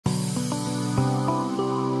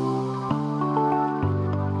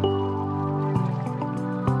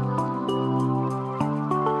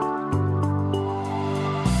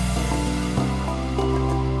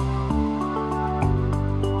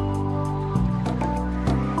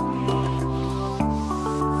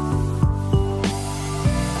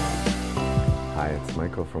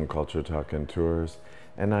Michael from Culture Talk and Tours,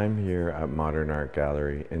 and I'm here at Modern Art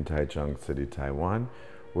Gallery in Taichung City, Taiwan.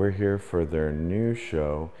 We're here for their new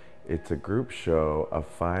show. It's a group show of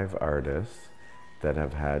 5 artists that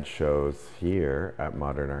have had shows here at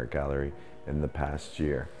Modern Art Gallery in the past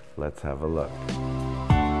year. Let's have a look.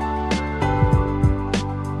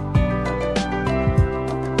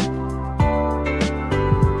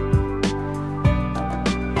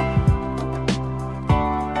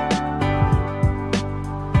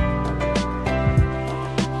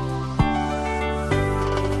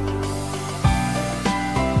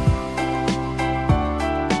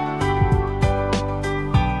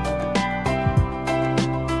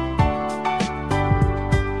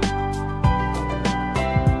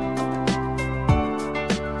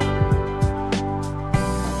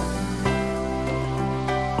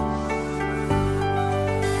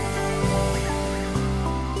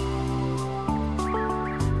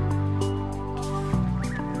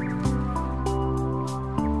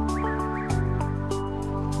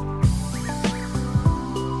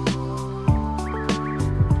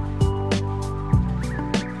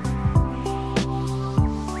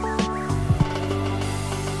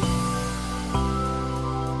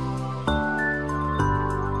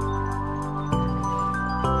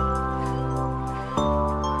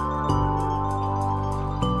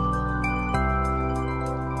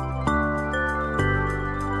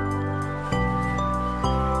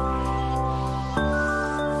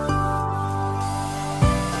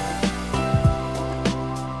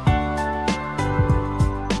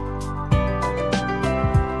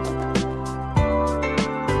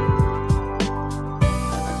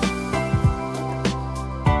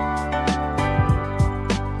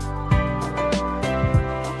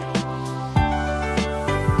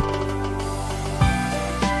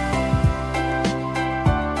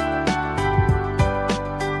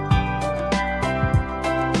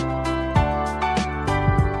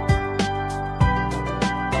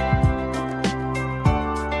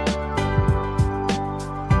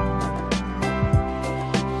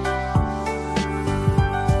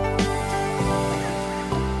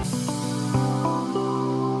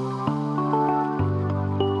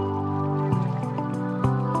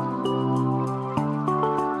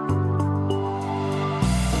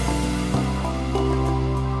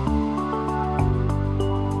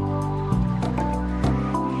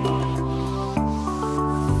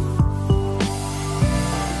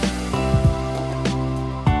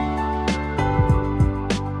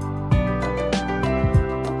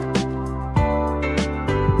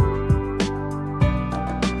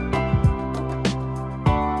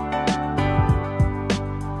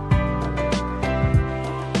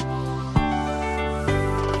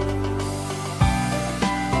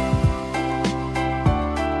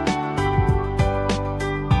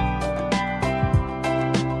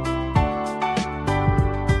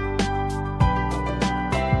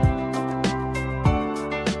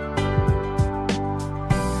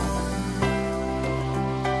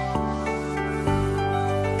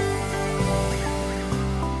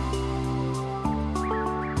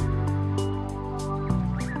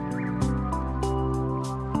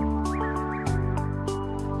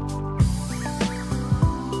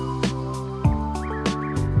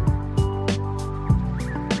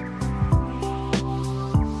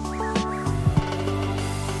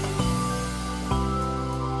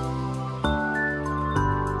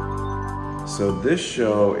 So this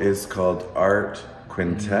show is called Art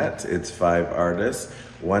Quintet. It's 5 artists.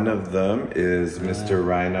 One of them is Mr.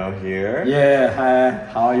 Rhino here. Yeah,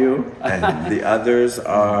 hi, how are you? And the others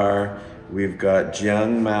are, we've got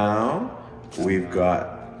Jiang Miao, we've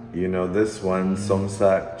got, you know this one,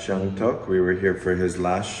 Somsak Chaituch. We were here for his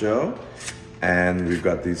last show. And we've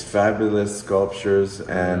got these fabulous sculptures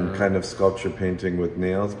and kind of sculpture painting with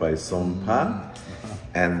nails by Sohn Paa.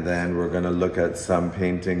 And then we're going to look at some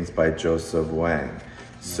paintings by Wang.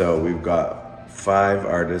 So we've got 5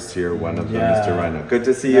 artists here, one of them Mr. Rhino. Good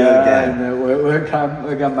to see you again.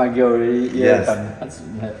 Welcome my gallery. Yes.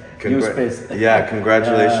 New space. Yeah,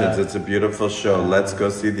 congratulations. It's a beautiful show. Let's go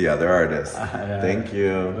see the other artists. Thank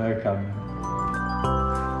you. Welcome.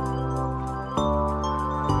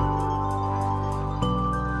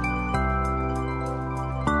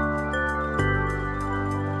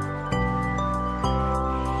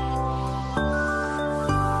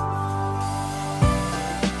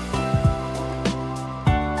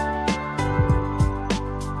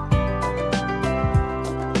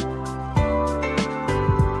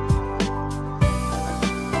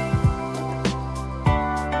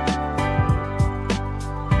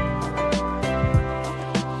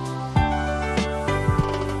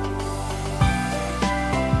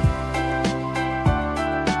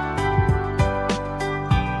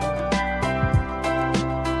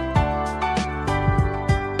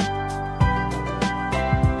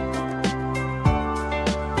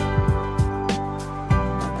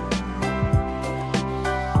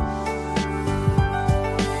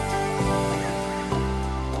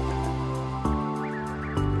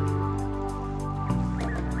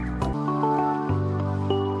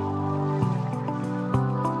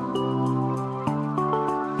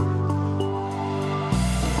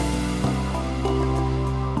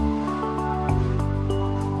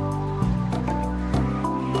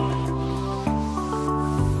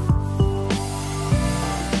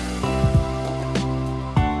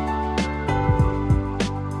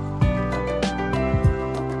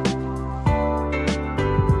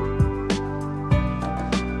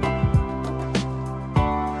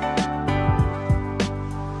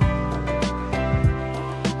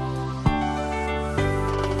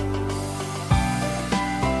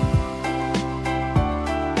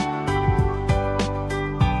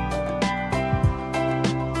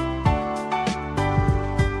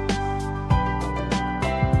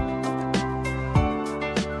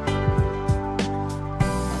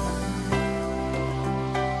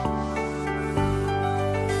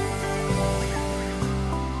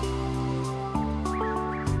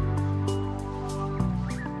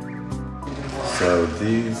 So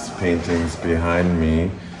these paintings behind me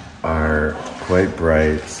are quite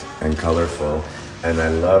bright and colorful, and I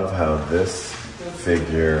love how this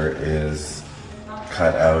figure is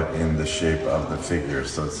cut out in the shape of the figure,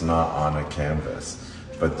 so it's not on a canvas.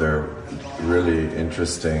 But they're really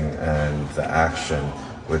interesting, and the action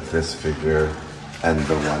with this figure and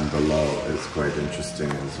the one below is quite interesting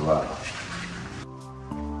as well.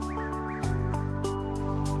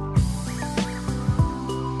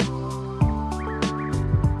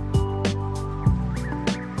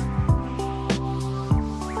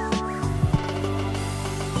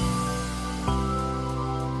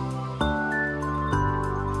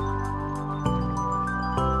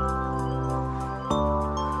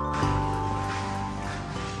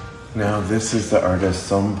 Now this is the artist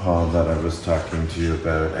Sohn Paa that I was talking to you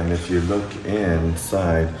about, and if you look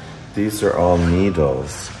inside, these are all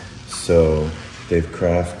needles. So they've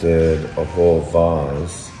crafted a whole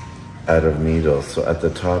vase out of needles. So at the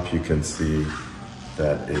top you can see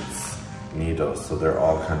that it's needles. So they're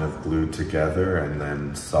all kind of glued together and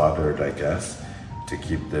then soldered, I guess, to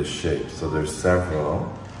keep this shape. So there's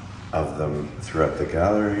several of them throughout the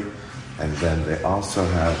gallery. And then they also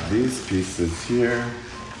have these pieces here,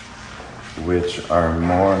 which are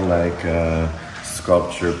more like a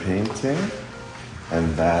sculpture painting,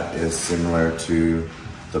 and that is similar to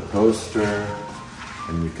the poster,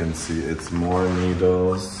 and you can see it's more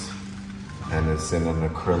needles and it's in an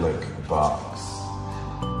acrylic box.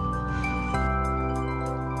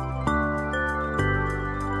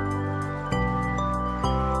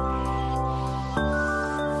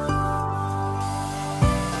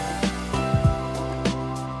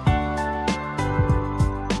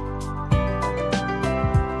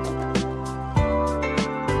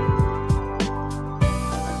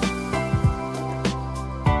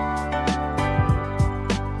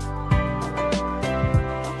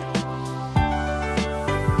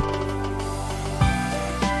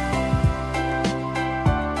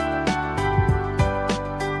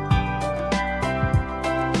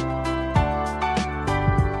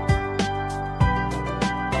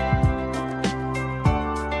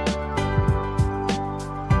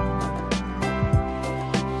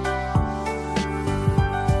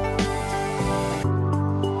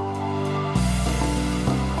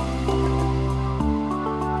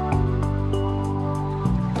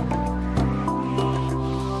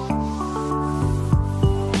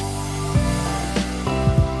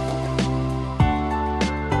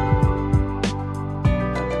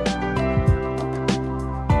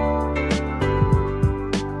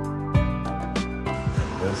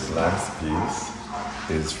 Last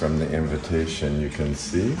piece is from the invitation, you can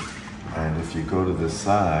see, and if you go to the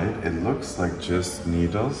side, it looks like just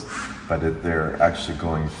needles, but they're actually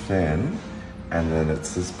going thin, and then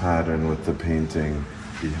it's this pattern with the painting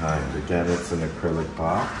behind. Again, it's an acrylic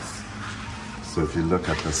box, so if you look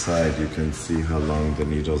at the side, you can see how long the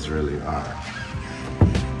needles really are.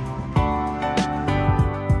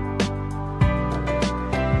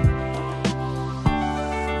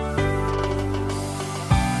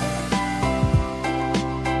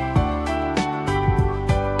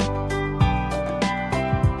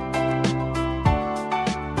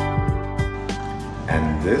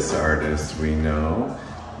 This artist we know,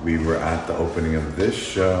 we were at the opening of this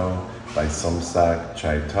show by Somsak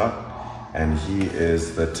Chaituch, and he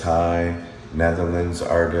is the Thai Netherlands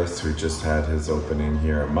artist who just had his opening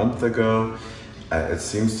here a month ago. It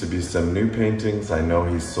seems to be some new paintings. I know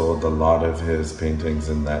he sold a lot of his paintings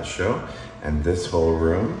in that show, and this whole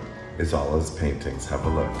room is all his paintings. Have a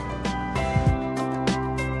look.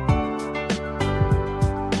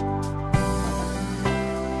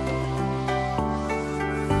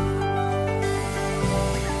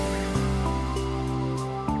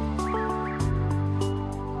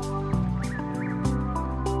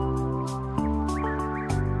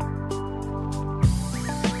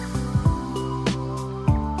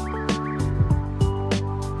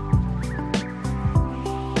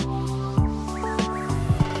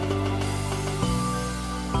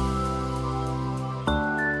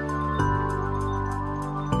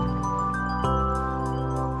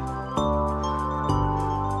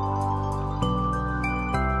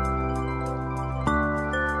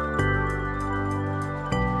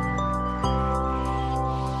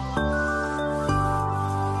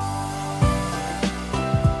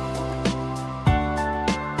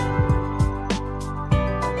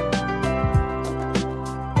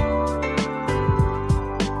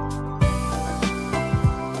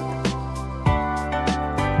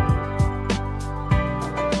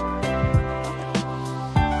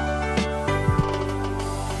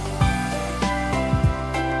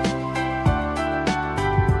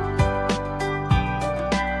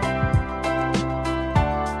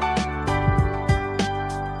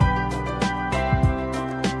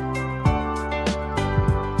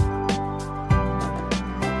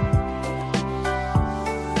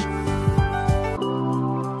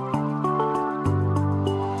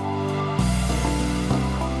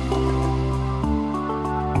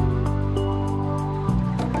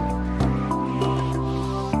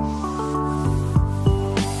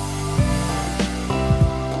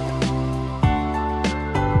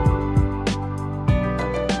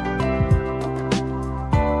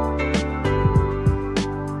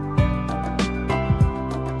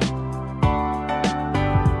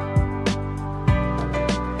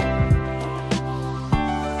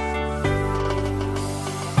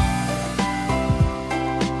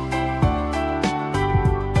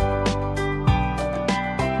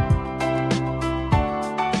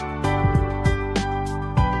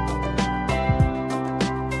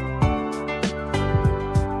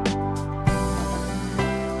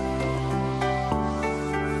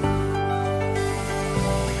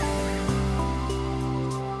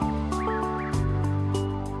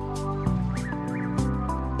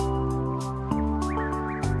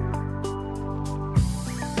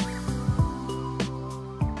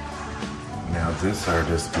 this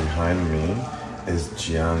artist behind me is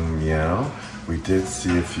Jiang Miao. We did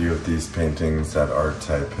see a few of these paintings at Art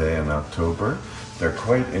Taipei in October. They're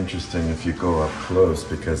quite interesting if you go up close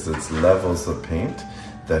because it's levels of paint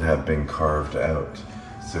that have been carved out.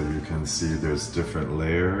 So you can see there's different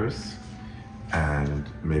layers, and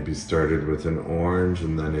maybe started with an orange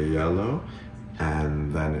and then a yellow,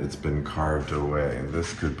 and then it's been carved away.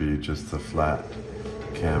 This could be just a flat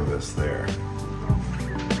canvas there.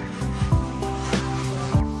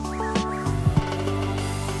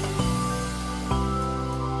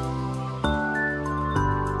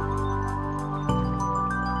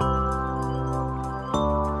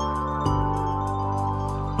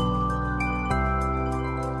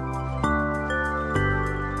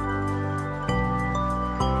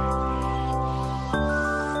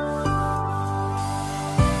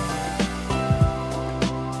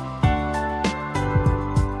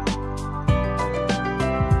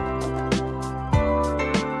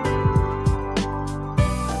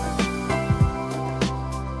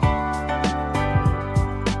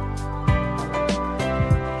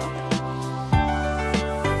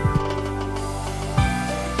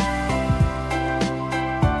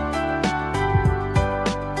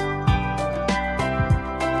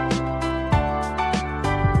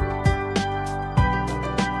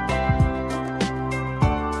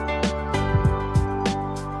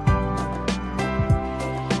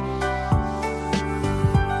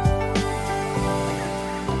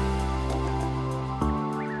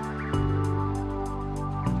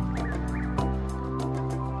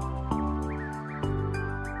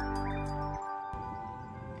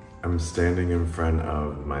 I'm standing in front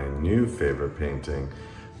of my new favorite painting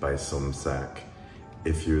by Somsak.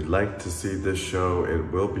 If you'd like to see this show, it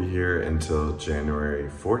will be here until January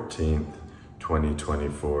 14th,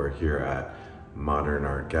 2024 here at Modern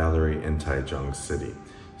Art Gallery in Taichung City.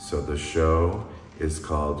 So the show is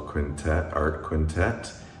called Quintet, Art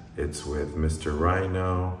Quintet. It's with Mr.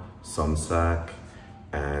 Rhino, Somsak,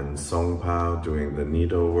 and Sohn Paa doing the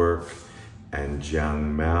needlework, and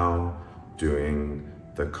Jiang Miao doing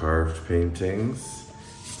the carved paintings,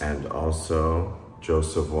 and also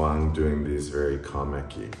Wang doing these very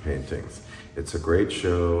comic-y paintings. It's a great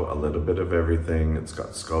show, a little bit of everything. It's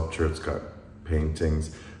got sculpture, it's got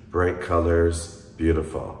paintings, bright colors,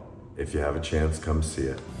 beautiful. If you have a chance, come see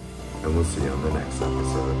it. And we'll see you on the next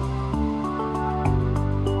episode.